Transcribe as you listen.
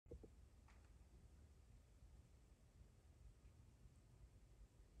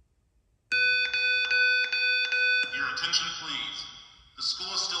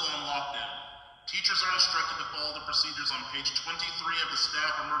page 23 of the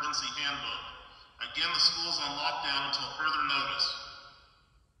Staff Emergency Handbook. Again, the school is on lockdown until further notice.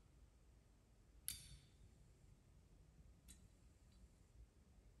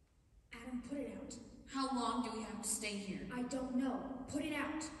 Adam, put it out. How long do we have to stay here? I don't know. Put it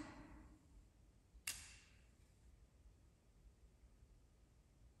out.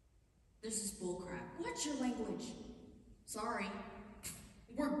 This is bullcrap. What's your language? Sorry.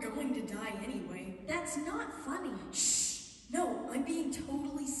 We're going to die anyway. That's not funny. Shh! No, I'm being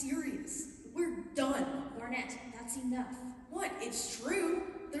totally serious. We're done. Barnett, that's enough. What? It's true.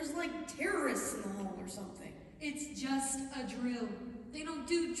 There's like terrorists in the hall or something. It's just a drill. They don't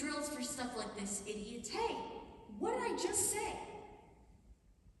do drills for stuff like this, idiots. Hey, what did I just say?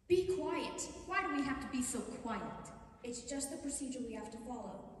 Be quiet. Why do we have to be so quiet? It's just the procedure we have to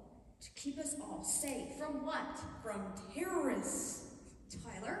follow to keep us all safe. From what? From terrorists.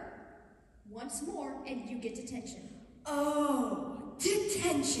 Tyler, once more and you get detention. Oh,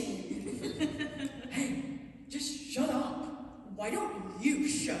 detention. Hey, just shut up. Why don't you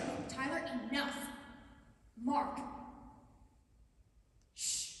shut up? Tyler, enough. Mark.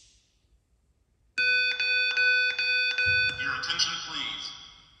 Shh. Your attention, please.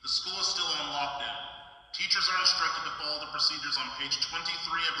 The school is still on lockdown. Teachers are instructed to follow the procedures on page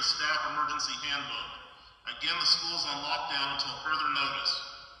 23 of the Staff Emergency Handbook. Again, the school is on lockdown until further notice.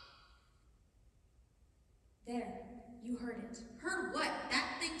 There, you heard it. Heard what?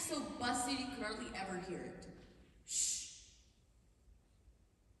 That thing's so busted you could hardly ever hear it. Shh.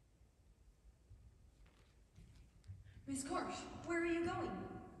 Miss Karsh, where are you going?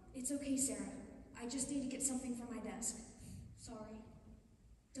 It's okay, Sarah. I just need to get something from my desk. Sorry.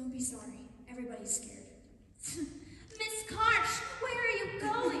 Don't be sorry. Everybody's scared. Miss Karsh, where are you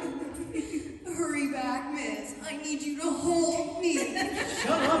going? Hurry back, miss. I need you to hold me.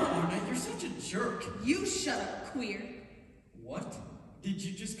 Shut up, Barnett. You're such a jerk. You shut up, queer. What? Did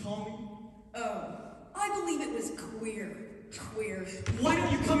you just call me? Oh, I believe it was queer. Queer. Why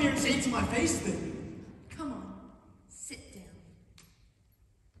don't you come here and say it to my face then? Come on. Sit down.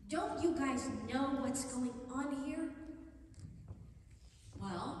 Don't you guys know what's going on here?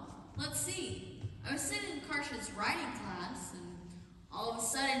 Well, let's see. I was sitting in Karsh's writing class, and all of a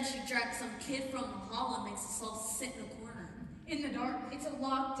sudden she dragged some kid from the hall and makes us all sit in a corner. In the dark. It's a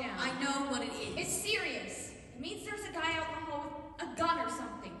lockdown. I know what it is. It's serious. It means there's a guy out in the hall with a gun or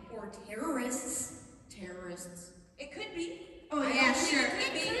something. Or terrorists. Terrorists. It could be. Oh yeah, sure.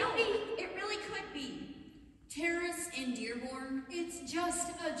 It could be. It really could be. Terrorists in Dearborn? It's just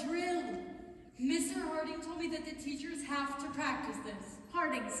a drill. Mr. Harding told me that the teachers have to practice this.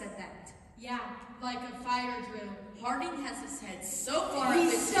 Harding said that. Yeah, like a fire drill. Harding has his head so far up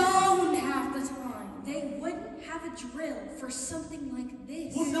He's his... stoned half the time. They wouldn't have a drill for something like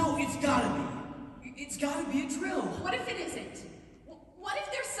this. Well, no, it's gotta be. It's gotta be a drill. What if it isn't? What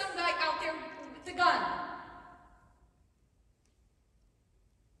if there's some guy out there with a gun?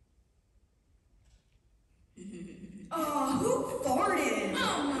 Oh, who farted?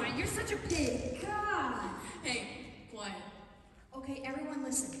 Oh my, you're such a pig. God. Hey, quiet. Okay, everyone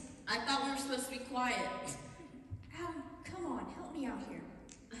listen. I thought we were supposed to be quiet. Adam, come on, help me out here.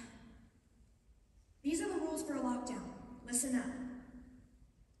 These are the rules for a lockdown. Listen up.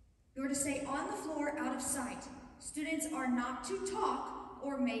 You're to stay on the floor out of sight. Students are not to talk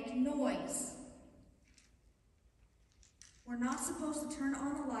or make noise. We're not supposed to turn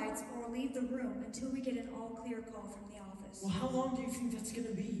on the lights or leave the room until we get an all-clear call from the office. Well, how long do you think that's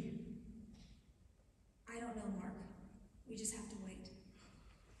gonna be? I don't know, Mark. We just have to wait.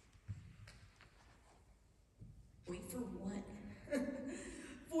 Wait for what?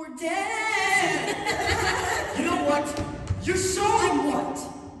 For dead! You know what? You're so... I'm what?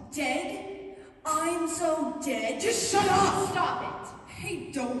 Dead? I'm so dead. Just shut up! Stop it!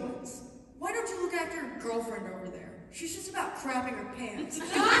 Hey, Dolans, why don't you look after your girlfriend over there? She's just about crapping her pants.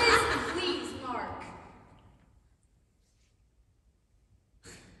 Guys, please, Mark.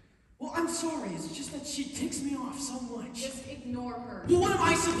 Well, I'm sorry. It's just that she ticks me off so much. Just ignore her. Well, what am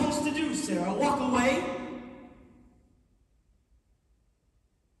I supposed to do, Sarah? Walk away?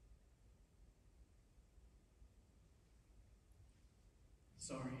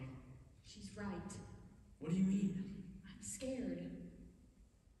 Sorry. She's right. What do you mean? I'm scared.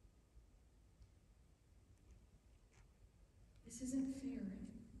 This isn't fair.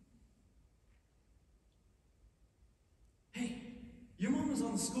 Hey, your mom was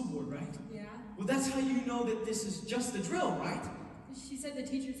on the school board, right? Yeah? Well, that's how you know that this is just a drill, right? She said the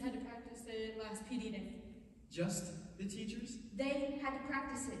teachers had to practice it last PD day. Just the teachers? They had to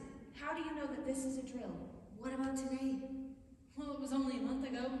practice it. How do you know that this is a drill? What about today? Well, it was only a month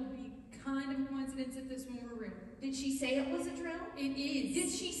ago. It would be kind of a coincidence if this one were real. Did she say it was a drill? It is. Did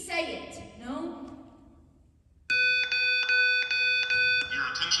she say it? No? Your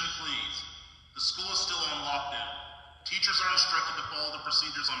attention, please. The school is still on lockdown. Teachers are instructed to follow the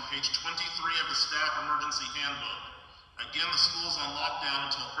procedures on page 23 of the Staff Emergency Handbook. Again, the school is on lockdown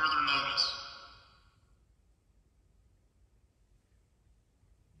until further notice.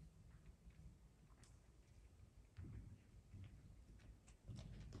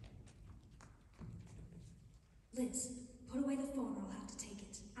 Liz, put away the phone or I'll have to take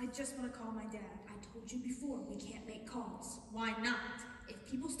it. I just want to call my dad. I told you before, we can't make calls. Why not? If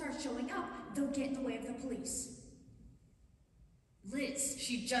people start showing up, they'll get in the way of the police. Liz,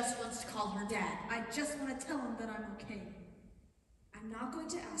 she just wants to call her dad. I just want to tell him that I'm okay. I'm not going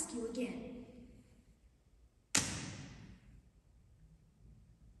to ask you again.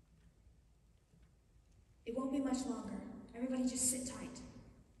 It won't be much longer. Everybody just sit tight.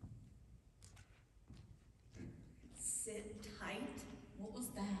 Sit tight? What was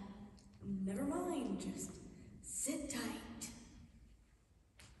that? Never mind, just sit tight.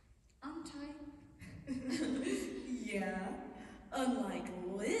 I'm tight. Yeah, unlike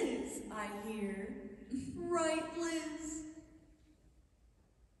Liz, I hear. Right, Liz?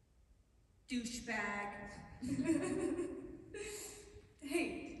 Douchebag.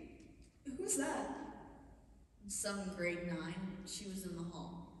 Hey, who's that? Some grade 9. She was in the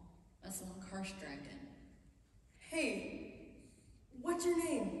hall. That's the one Karsh dragged in. Hey, what's your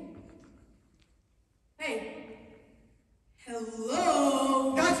name? Hey.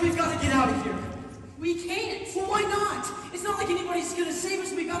 Hello? Guys, we've got to get out of here. We can't. Well, why not? It's not like anybody's gonna save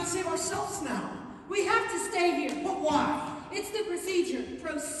us. We gotta save ourselves now. We have to stay here. But why? It's the procedure.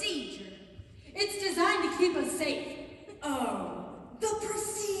 Procedure. It's designed to keep us safe. Oh, the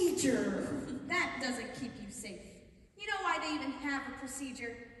procedure. That doesn't keep you safe. You know why they even have a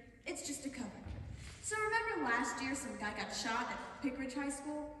procedure? It's just a cover. So remember last year some guy got shot at Pickridge High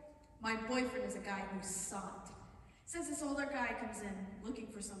School? My boyfriend is a guy who saw it. Says this older guy comes in looking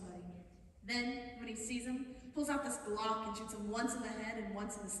for somebody. Then, when he sees him, pulls out this Glock and shoots him once in the head and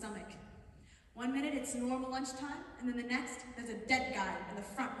once in the stomach. 1 minute it's normal lunchtime, and then the next there's a dead guy in the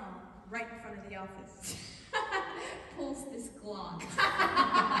front hall, right in front of the office. Pulls this Glock.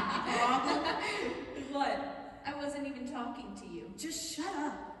 What? I wasn't even talking to you. Just shut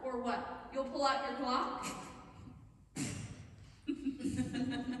up. Or what? You'll pull out your Glock?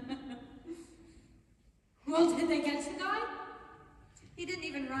 Well, did they get the guy? He didn't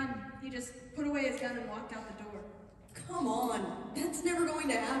even run. He just put away his gun and walked out the door. Come on, that's never going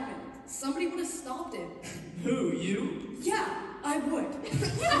to happen. Somebody would have stopped him. Who, you? Yeah, I would.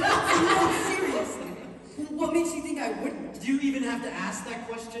 No, seriously. What makes you think I wouldn't? Do you even have to ask that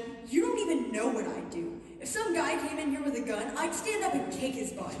question? You don't even know what I'd do. If some guy came in here with a gun, I'd stand up and kick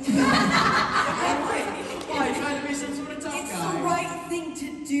his butt. Why, trying to be some sort of tough It's guy? the right thing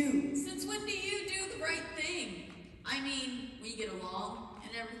to do. Since when do you do the right thing? I mean, we get along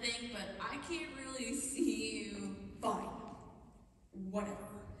and everything, but I can't really see you. Fine. Whatever.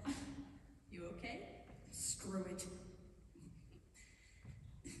 You okay? Screw it.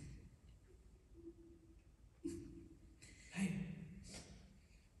 Hey,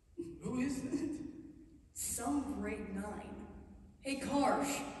 who is that? Some grade 9. Hey,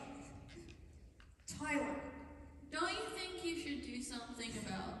 Karsh. Tyler. Don't you think you should do something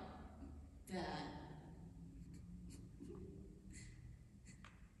about that?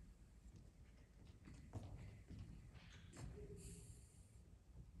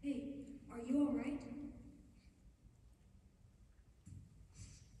 Hey, are you all right?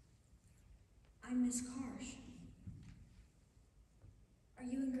 I'm Miss Karsh. Are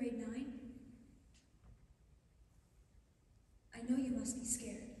you in grade 9? I know you must be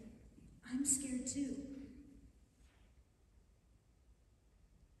scared. I'm scared too.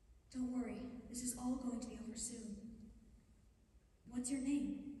 Don't worry, this is all going to be over soon. What's your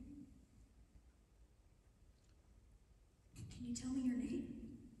name? Can you tell me your name?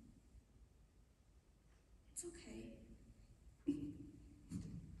 It's okay.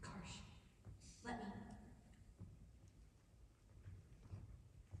 Karsh, let me.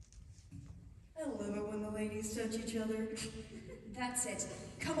 I love it when the ladies touch each other. That's it.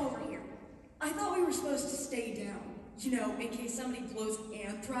 Come over here. I thought we were supposed to stay down. You know, in case somebody blows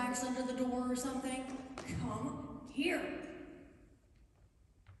anthrax under the door or something. Come here.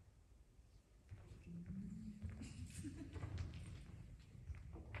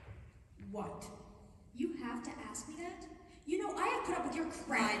 What? You have to ask me that? You know, I have put up with your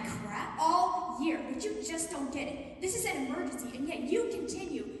crap all year, but you just don't get it. This is an emergency, and yet you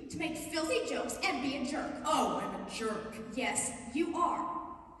continue to make filthy jokes and be a jerk. Oh, I'm a jerk. Yes, you are.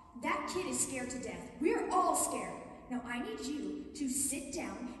 that kid is scared to death. We're all scared. Now I need you to sit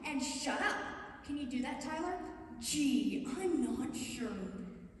down and shut up. Can you do that, Tyler? Gee, I'm not sure.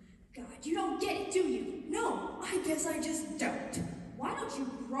 God, you don't get it, do you? No, I guess I just don't. Why don't you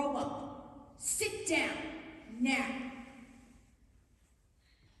grow up? Sit down, now.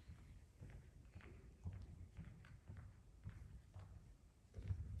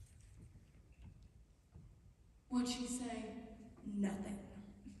 What'd she say? Nothing.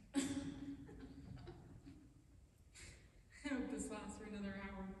 I hope this lasts for another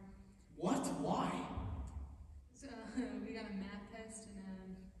hour. What? Why? So, we got a math test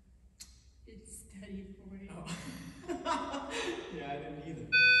and it's study for you. Oh. Yeah, I didn't either.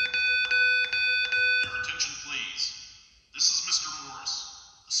 Your attention, please. This is Mr. Morris.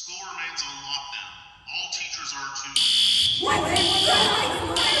 The school remains on lockdown. All teachers are to... What? Everybody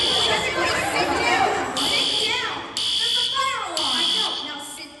sit down! Sit down! There's a fire alarm! I know, now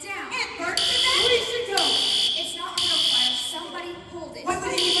sit down. It burns to death? Police should go! It's not a real fire. Somebody pulled it. Why would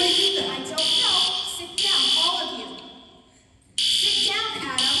anybody do that? I don't know. Sit down, all of you. Sit down,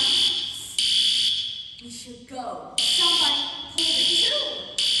 Adam. We should go. Somebody pulled it too.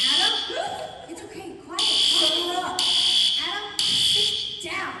 Adam? It's okay. Quiet. Shut her up. Adam, sit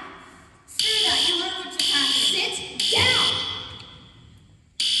down. Screw that. You heard what just happened. Sit down.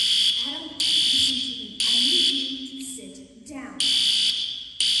 Adam, listen to me. I need you to sit down.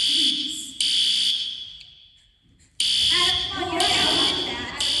 Please. Adam, come on. You're not like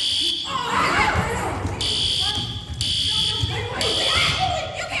that.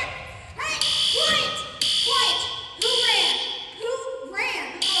 You can't. Hey, quiet. Quiet. Who ran? Who ran?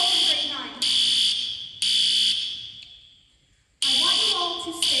 The girl from grade 9. I want you all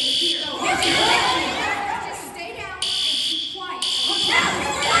to stay here. Just stay down and keep quiet.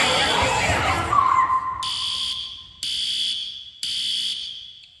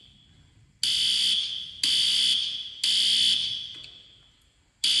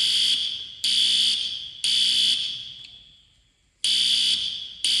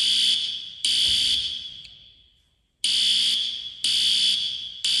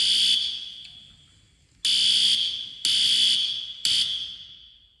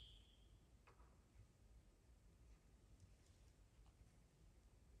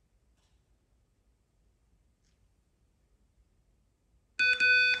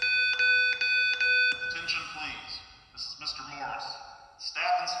 Attention, please. This is Mr. Morris.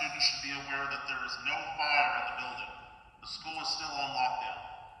 Staff and students should be aware that there is no fire in the building. The school is still on lockdown.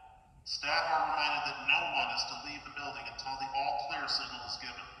 Staff are reminded that no one is to leave the building until the all-clear signal is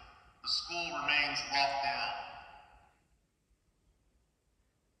given. The school remains locked down.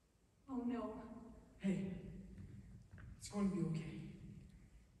 Oh no. Hey, it's going to be okay.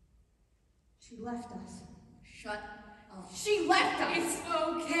 She left us. Shut up. She left us! It's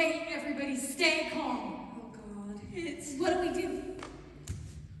okay, everybody, stay calm. Oh God. What do we do?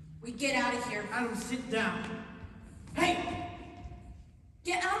 We get out of here. Adam, sit down. Hey,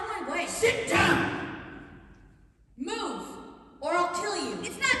 Get out of my way. sit down! Move, or I'll kill you.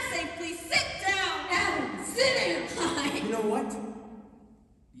 It's not safe, please. Sit down. Adam, sit down. You know what?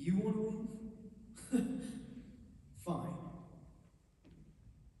 You want to leave? Fine.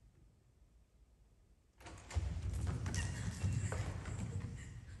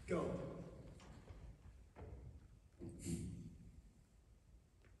 Go.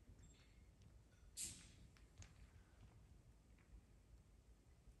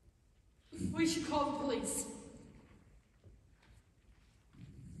 We should call the police.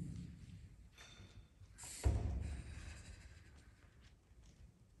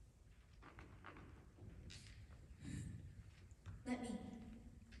 Let me.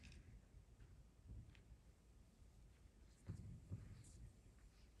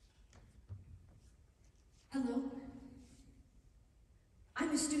 Hello?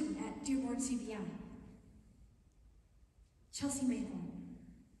 I'm a student at Dearborn CBM. Chelsea Maythorn.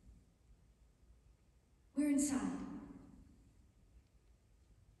 We're inside.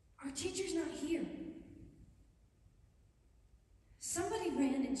 Our teacher's not here. Somebody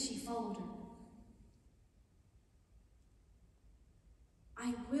ran and she followed her.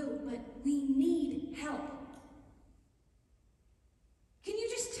 I will, but we need help. Can you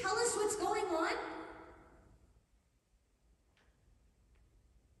just tell us what's going on?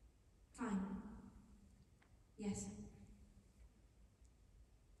 Fine. Yes.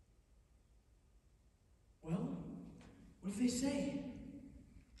 Well, what if they say?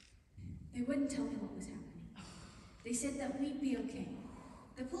 They wouldn't tell me what was happening. They said that we'd be okay.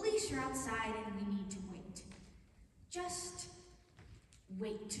 The police are outside and we need to wait. Just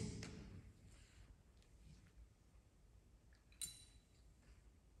wait.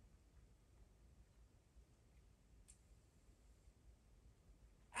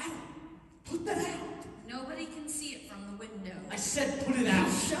 Put that out. Nobody can see it from the window. I said put it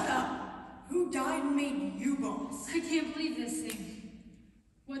out. Shut up. Who died and made you boss? I can't believe this thing.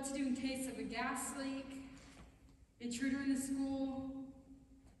 What to do in case of a gas leak? Intruder in the school?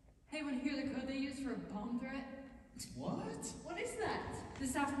 Hey, want to hear the code they use for a bomb threat? What? What is that? The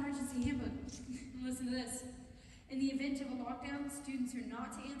staff emergency handbook. Listen to this. In the event of a lockdown, students are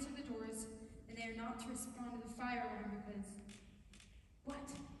not to answer the doors, and they are not to respond to the fire alarm because...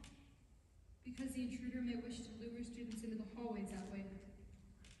 What? Because the intruder may wish to lure students into the hallways that way.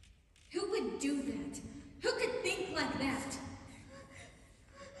 Who would do that? Who could think like that?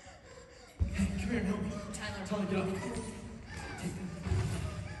 Hey, come here and help me. Tyler. Tyler, get up. Take them.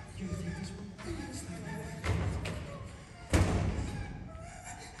 You gonna take this one?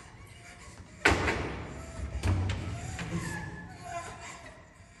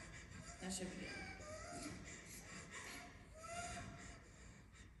 That should be it.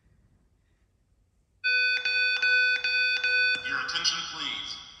 Your attention, please.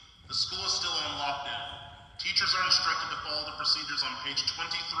 The school is still on lockdown. Teachers are instructed to follow the procedures on page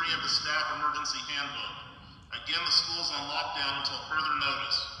 23 of the staff emergency handbook. Again, the school is on lockdown until further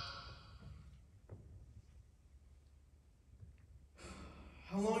notice.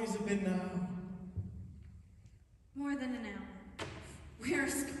 How long has it been now? More than an hour.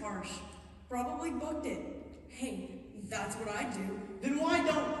 Where's Karsh? Probably booked it. Hey, that's what I do. Then why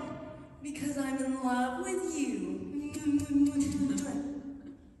don't we? Because I'm in love with you.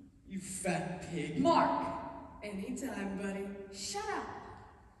 You fat pig. Mark! Anytime, buddy. Shut up.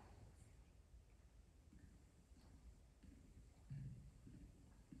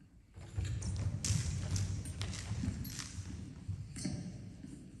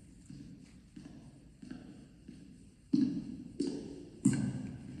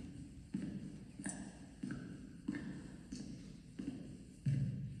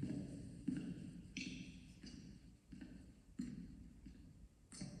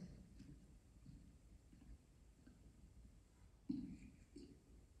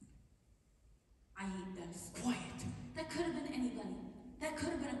 I hate this. Quiet. That could have been anybody. That could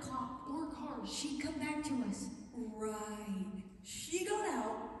have been a cop or a car. She'd come back to us. Right. She got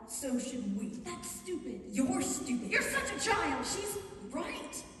out, so should we. That's stupid. You're stupid. You're such a child. She's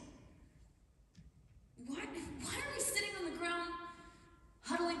Right. Why are we sitting on the ground,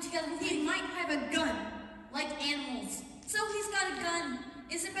 huddling together? He might have a gun. Like animals. So he's got a gun.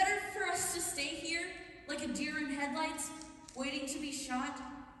 Is it better for us to stay here, like a deer in headlights, waiting to be shot,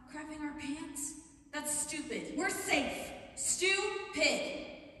 crapping our pants? That's stupid. We're safe. Stupid.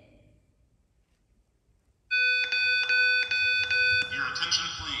 Your attention,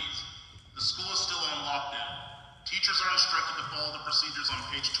 please. The school is still on lockdown. Teachers are instructed to follow the procedures on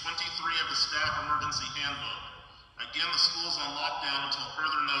page 23 of the staff emergency handbook. Again, the school is on lockdown until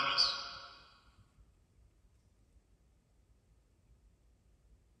further notice.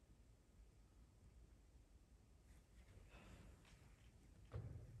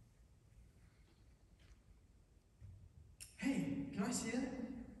 Hey, can I see that?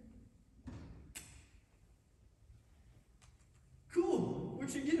 Cool.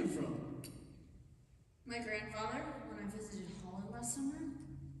 Where'd you get it from? My grandfather, when I visited Holland last summer,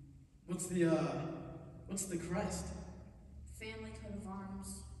 What's the crest? family coat of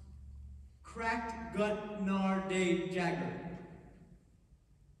arms. Cracked gut Narde Jagger.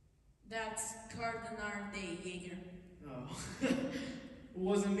 That's Cardinal de Jaeger. Oh.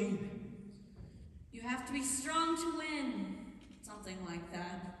 What does it mean? You have to be strong to win. Something like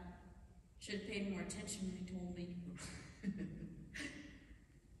that. Should have paid more attention when he told me.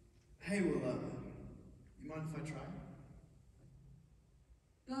 Hey, well, you mind if I try?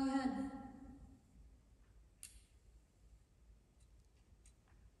 Go ahead.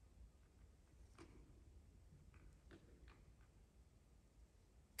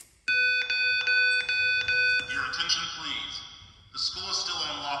 Your attention, please. The school is still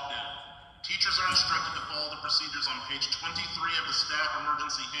on lockdown. Teachers are instructed to follow the procedures on page 23 of the staff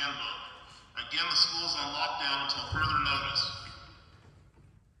emergency handbook. Again, the school is on lockdown until further notice.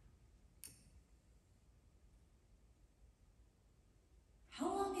 How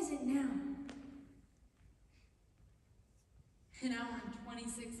long is it now? An hour and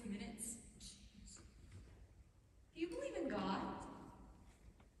 26 minutes. Do you believe in God?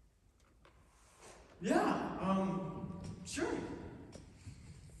 Yeah, sure.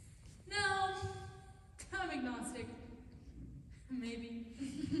 No, I'm agnostic. Maybe.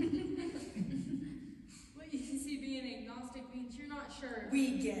 But you see, being agnostic means you're not sure.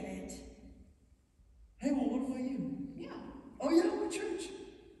 We get it. Hey, well, what about you? Yeah. Oh, yeah, what church?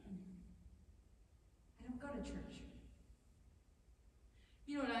 I don't go to church.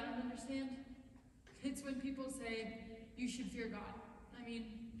 You know what I don't understand? It's when people say you should fear God. I mean,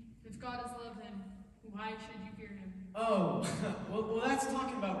 if God is love, then why should you fear him? Oh, well, that's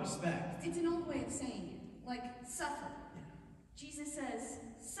talking about respect. It's an old way of saying it, like suffer. Jesus says,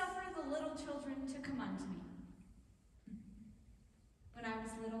 "Suffer the little children to come unto me." When I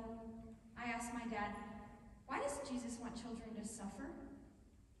was little, I asked my dad, "Why does Jesus want children to suffer?"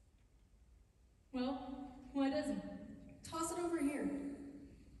 Well, why doesn't he? Toss it over here.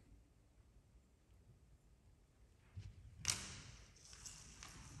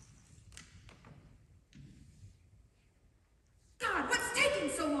 God, what's taking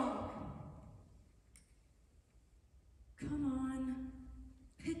so long? Come on,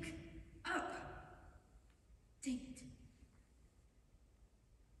 pick up. Dang it.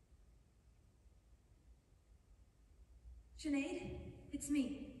 Sinead, it's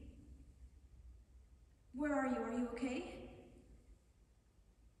me. Where are you? Are you okay?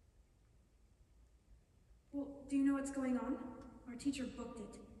 Well, do you know what's going on? Our teacher booked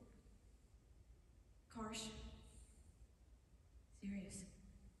it. Karsh. Serious.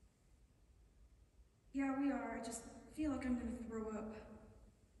 Yeah, we are. I just feel like I'm gonna throw up.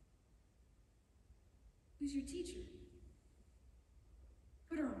 Who's your teacher?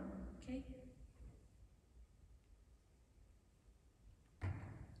 Put her on, okay?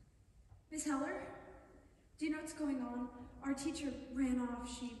 Miss Heller? Do you know what's going on? Our teacher ran off.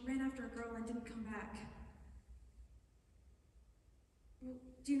 She ran after a girl and didn't come back. Well,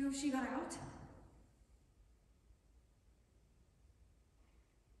 do you know if she got out?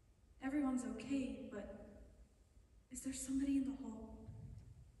 Everyone's okay, but is there somebody in the hall?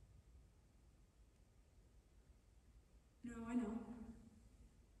 No, I know.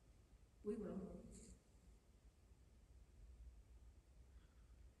 We will.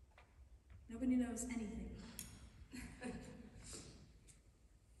 Nobody knows anything.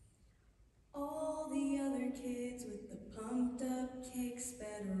 All the other kids with the pumped up kicks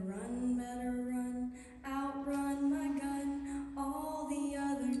better run, outrun my gun. All the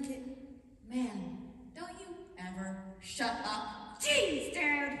other kids. Man, don't you ever shut up? Jeez,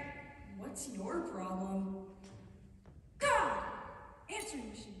 Dad! What's your problem? God! Answering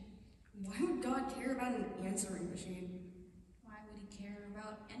machine. Why would God care about an answering machine? Why would he care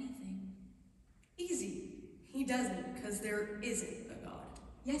about anything? Easy. He doesn't, because there isn't a God.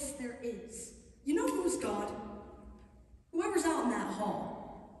 Yes, there is. You know who's God? Whoever's out in that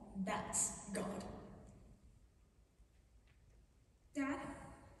hall. That's God. Dad?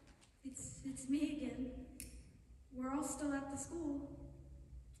 It's me again. We're all still at the school.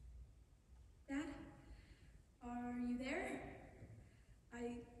 Dad? Are you there?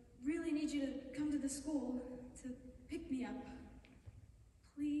 I really need you to come to the school to pick me up.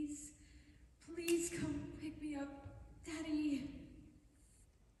 Please, please come pick me up. Daddy.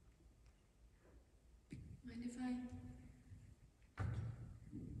 Mind if I...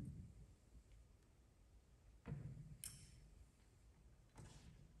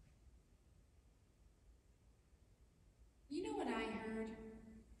 You know what I heard?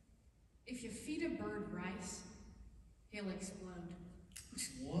 If you feed a bird rice, he'll explode.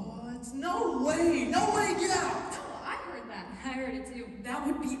 What? No way! No way! Get out! No, I heard that. I heard it too. That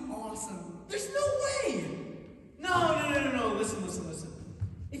would be awesome. There's no way! No. Listen.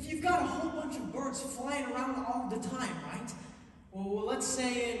 If you've got a whole bunch of birds flying around all the time, right? Well, let's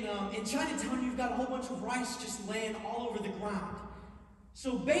say in Chinatown you've got a whole bunch of rice just laying all over the ground.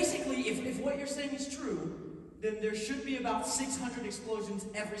 So basically, if what you're saying is true, then there should be about 600 explosions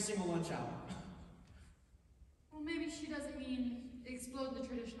every single lunch hour. Well, maybe she doesn't mean explode in the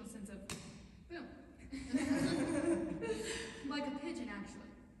traditional sense of boom. Like a pigeon,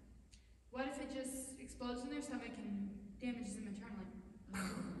 actually. What if it just explodes in their stomach and damages them internally?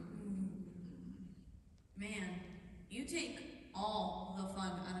 Man, you take all the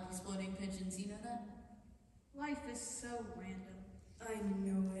fun out of exploding pigeons, you know that? Life is so random. I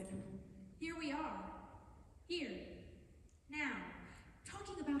know it. Here we are. Here. Now.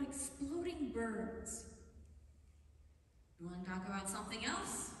 Talking about exploding birds. You want to talk about something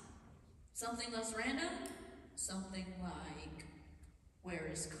else? Something less random? Something like, where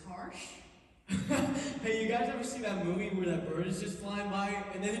is Karsh? Hey, you guys ever see that movie where that bird is just flying by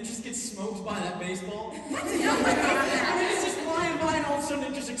and then it just gets smoked by that baseball? And then it's just flying by and all of a sudden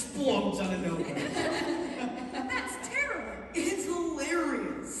it just explodes out of nowhere. That's terrible. It's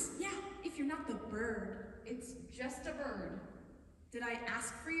hilarious. Yeah, if you're not the bird. It's just a bird. Did I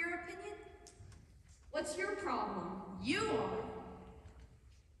ask for your opinion? What's your problem? You are.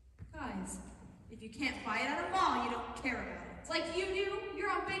 Guys, if you can't buy it at a mall, you don't care about it. It's like you do,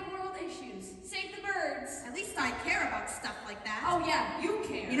 you're on big world issues. Save the birds. At least I care about stuff like that. Oh yeah, you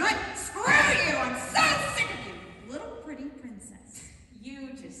care. You know what? Screw you! I'm so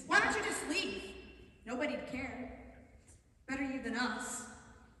Nobody'd care. Better you than us.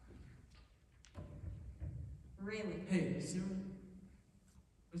 Really. Hey, Sarah.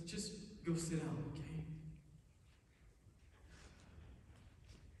 Let's just go sit down, okay?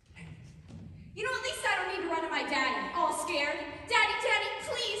 Hey. You know, at least I don't need to run to my daddy, all scared. Daddy,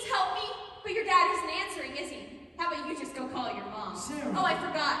 please help me. But your dad isn't answering, is he? How about you just go call your mom? Sarah. Oh, I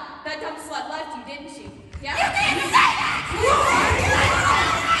forgot. That dumb slut left you, didn't she? Yeah? You didn't say that!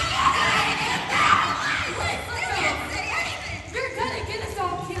 You're gonna get us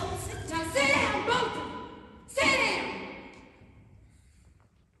all killed. Now sit down, both of you. Sit down.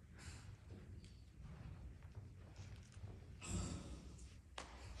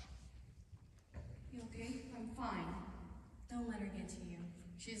 You okay? I'm fine. Don't let her get to you.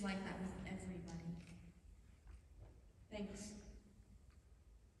 She's like that with everybody. Thanks.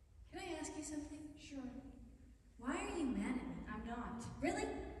 Can I ask you something? Sure. Why are you mad at me? I'm not. Really?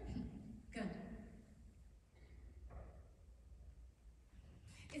 Good.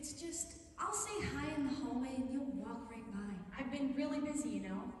 It's just, I'll say hi in the hallway and you'll walk right by. I've been really busy, you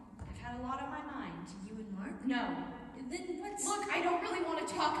know. I've had a lot on my mind. You and Mark? No. Then what's... Look, I don't really want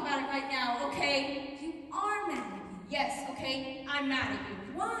to talk about it right now, okay? You are mad at me. Yes, okay? I'm mad at you.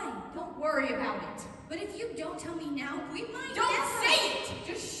 Why? Don't worry about it. But if you don't tell me now, we might Don't never... say it!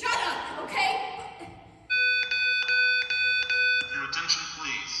 Just shut up, okay? Your attention,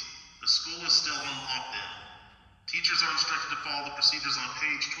 please. The school is still on lockdown. Teachers are instructed to follow the procedures on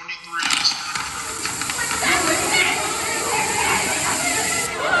page 23 of the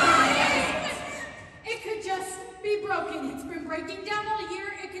It could just be broken. It's been breaking down all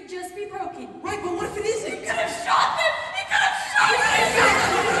year. It could just be broken. Right, but what if it isn't? You could have shot them! You could have shot them!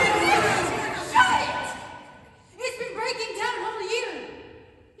 Shut it! It's been breaking down all year.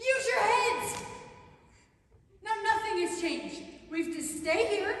 Use your heads. Now nothing has changed. We have to stay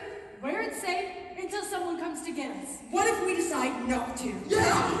here, where it's safe, until someone comes to get us. What if we decide not to?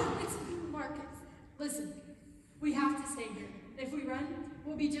 It's Marcus. Listen, we have to stay here. If we run,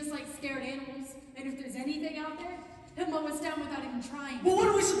 we'll be just like scared animals. And if there's anything out there, he'll mow us down without even trying. Well, what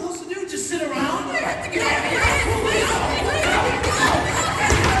are we supposed to do? Just sit around? We have to get out of here!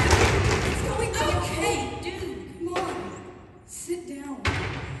 It's going to be okay, dude. Come on. Sit down.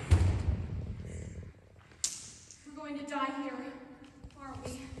 We're going to die here, aren't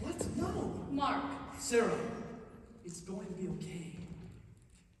we? What? No. Mark. Sarah, it's going to be okay.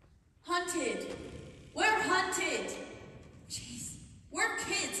 Hunted. We're hunted. Jeez. We're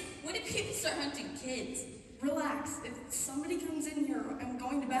kids. When did people start hunting kids? Relax. If somebody comes in here, I'm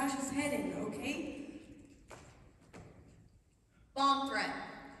going to bash his head in, okay? Bomb threat.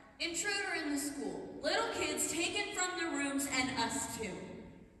 Intruder in the school. Little kids taken from their rooms and us too.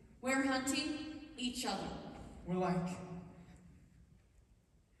 We're hunting each other. We're like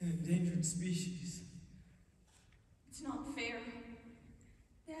an endangered species. It's not fair.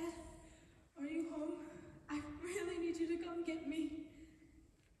 Dad, are you home? I really need you to come get me.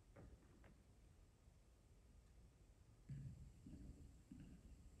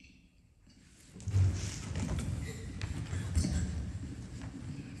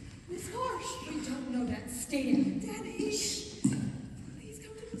 Miss Harsh. We don't know that. Stay down. Daddy, please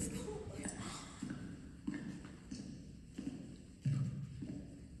come to the school.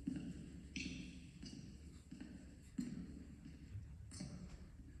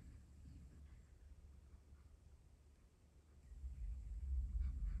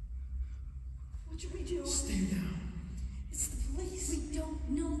 What should we do? Stay down. It's the police. We don't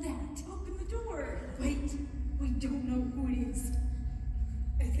know that. Open the door. Wait. We don't know who it is.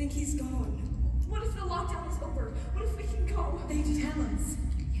 I think he's gone. What if the lockdown is over? What if we can go? They tell us.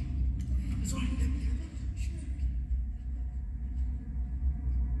 Sorry.